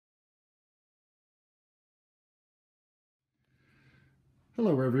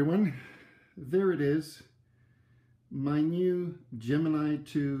Hello everyone, there it is, my new Gemini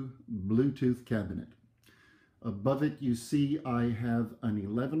 2 Bluetooth cabinet. Above it you see I have an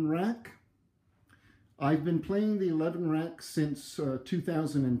 11 rack. I've been playing the 11 rack since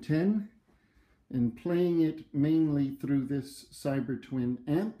 2010 and playing it mainly through this Cyber Twin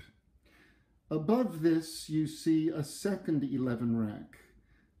amp. Above this you see a second 11 rack.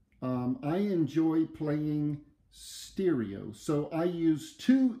 I enjoy playing stereo, so I use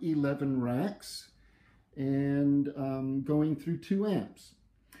two 11 racks and going through two amps.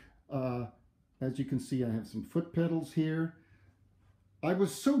 As you can see, I have some foot pedals here. I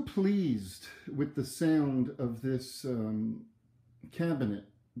was so pleased with the sound of this cabinet,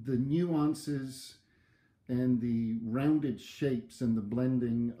 the nuances and the rounded shapes and the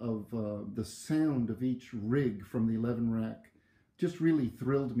blending of the sound of each rig from the 11 rack just really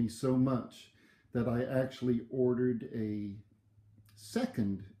thrilled me so much that I actually ordered a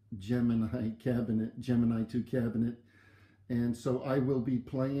second Gemini 2 cabinet. And so I will be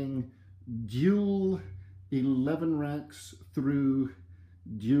playing dual 11 racks through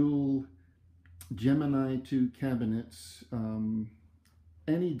dual Gemini 2 cabinets.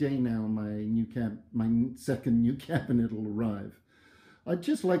 Any day now my second new cabinet will arrive. I'd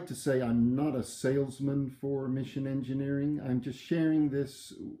just like to say I'm not a salesman for Mission Engineering. I'm just sharing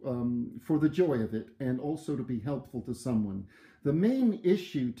this for the joy of it and also to be helpful to someone. The main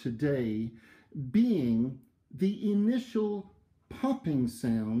issue today being the initial popping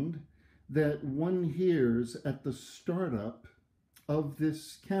sound that one hears at the startup of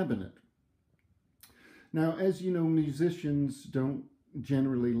this cabinet. Now, as you know, musicians don't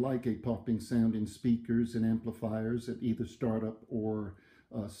generally like a popping sound in speakers and amplifiers at either startup or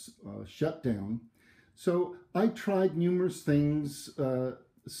shutdown. So I tried numerous things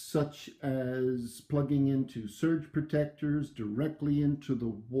such as plugging into surge protectors directly into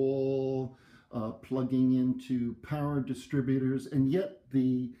the wall, plugging into power distributors, and yet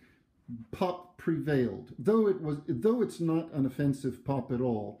the pop prevailed. Though it's not an offensive pop at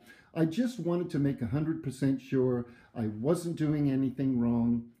all, I just wanted to make 100% sure I wasn't doing anything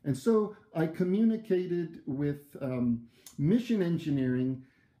wrong. And so I communicated with Mission Engineering,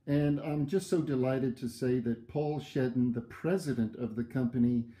 and I'm just so delighted to say that Paul Shedden, the president of the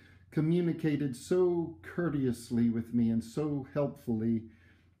company, communicated so courteously with me and so helpfully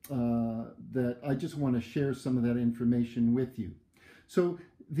that I just want to share some of that information with you. So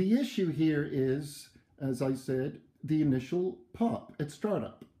the issue here is, as I said, the initial pop at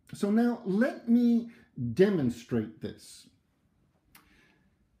startup. So now let me demonstrate this.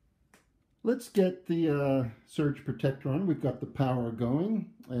 Let's get the surge protector on. We've got the power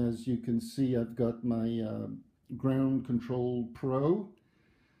going. As you can see, I've got my Ground Control Pro.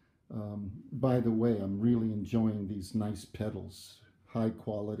 By the way, I'm really enjoying these nice pedals, high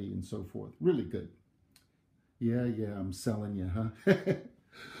quality and so forth. Really good. Yeah, I'm selling you, huh?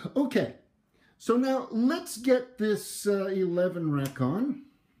 Okay, so now let's get this 11 rack on.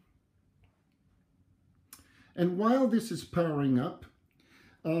 And while this is powering up,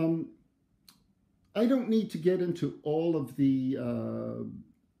 I don't need to get into all of the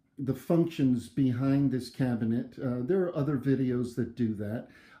functions behind this cabinet. There are other videos that do that.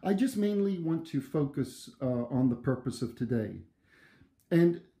 I just mainly want to focus on the purpose of today.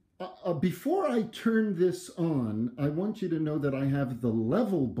 And before I turn this on, I want you to know that I have the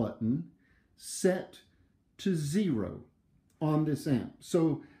level button set to 0 on this amp.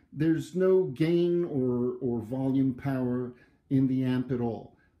 So there's no gain or volume power in the amp at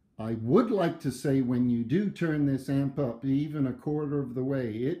all. I would like to say when you do turn this amp up even a quarter of the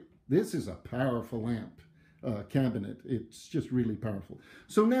way, this is a powerful amp cabinet. It's just really powerful.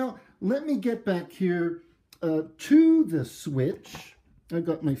 So now let me get back here to the switch. I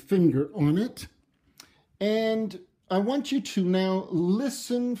got my finger on it. And I want you to now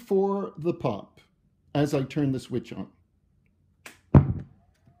listen for the pop as I turn the switch on.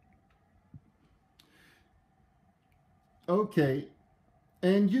 Okay,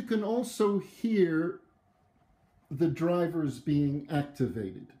 and you can also hear the drivers being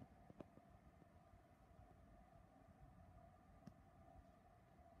activated.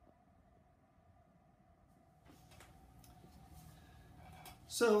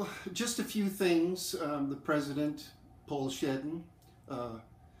 So, just a few things the president, Paul Shedden,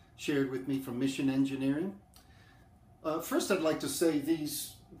 shared with me from Mission Engineering. First, I'd like to say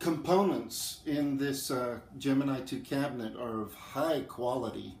these components in this Gemini 2 cabinet are of high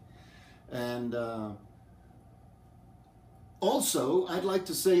quality. And also, I'd like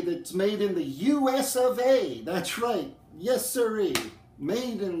to say that it's made in the US of A. That's right. Yes, sirree.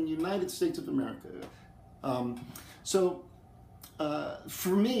 Made in the United States of America. So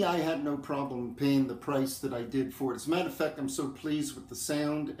For me, I had no problem paying the price that I did for it. As a matter of fact, I'm so pleased with the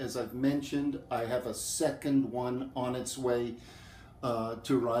sound. As I've mentioned, I have a second one on its way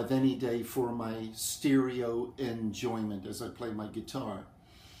to arrive any day for my stereo enjoyment as I play my guitar.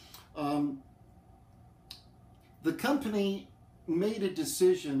 The company made a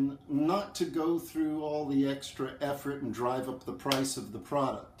decision not to go through all the extra effort and drive up the price of the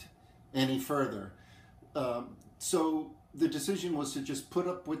product any further. So the decision was to just put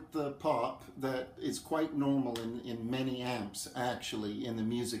up with the pop that is quite normal in many amps, actually, in the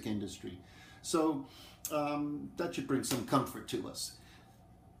music industry. So that should bring some comfort to us.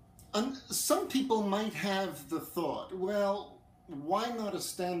 Some people might have the thought, well, why not a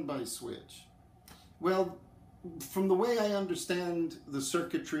standby switch? Well, from the way I understand the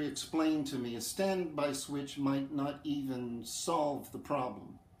circuitry explained to me, a standby switch might not even solve the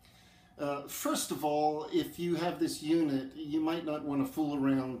problem. First of all, if you have this unit, you might not want to fool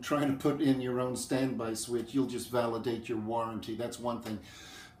around trying to put in your own standby switch. You'll just validate your warranty. That's one thing.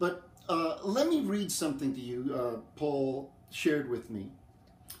 But let me read something to you Paul shared with me.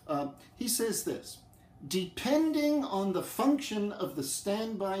 He says this: depending on the function of the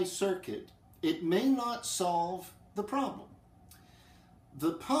standby circuit, it may not solve the problem.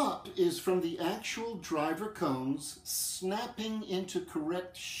 The pop is from the actual driver cones snapping into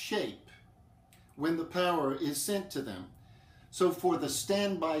correct shape when the power is sent to them. So for the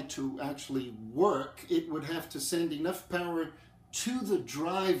standby to actually work, it would have to send enough power to the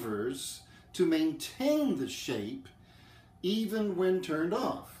drivers to maintain the shape even when turned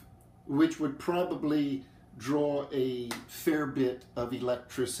off, which would probably draw a fair bit of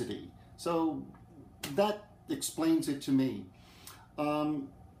electricity. So that explains it to me.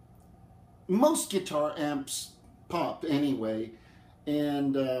 Most guitar amps pop anyway,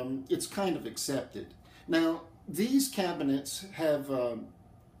 and it's kind of accepted. Now, these cabinets have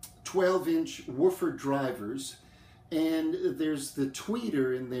 12-inch woofer drivers, and there's the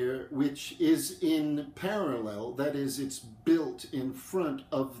tweeter in there, which is in parallel. That is, it's built in front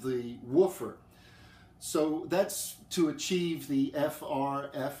of the woofer. So that's to achieve the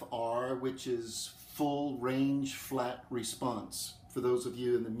FR, which is full range flat response, for those of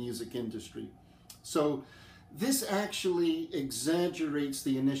you in the music industry. So this actually exaggerates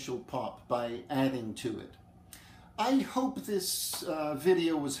the initial pop by adding to it. I hope this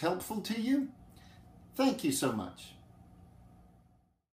video was helpful to you. Thank you so much.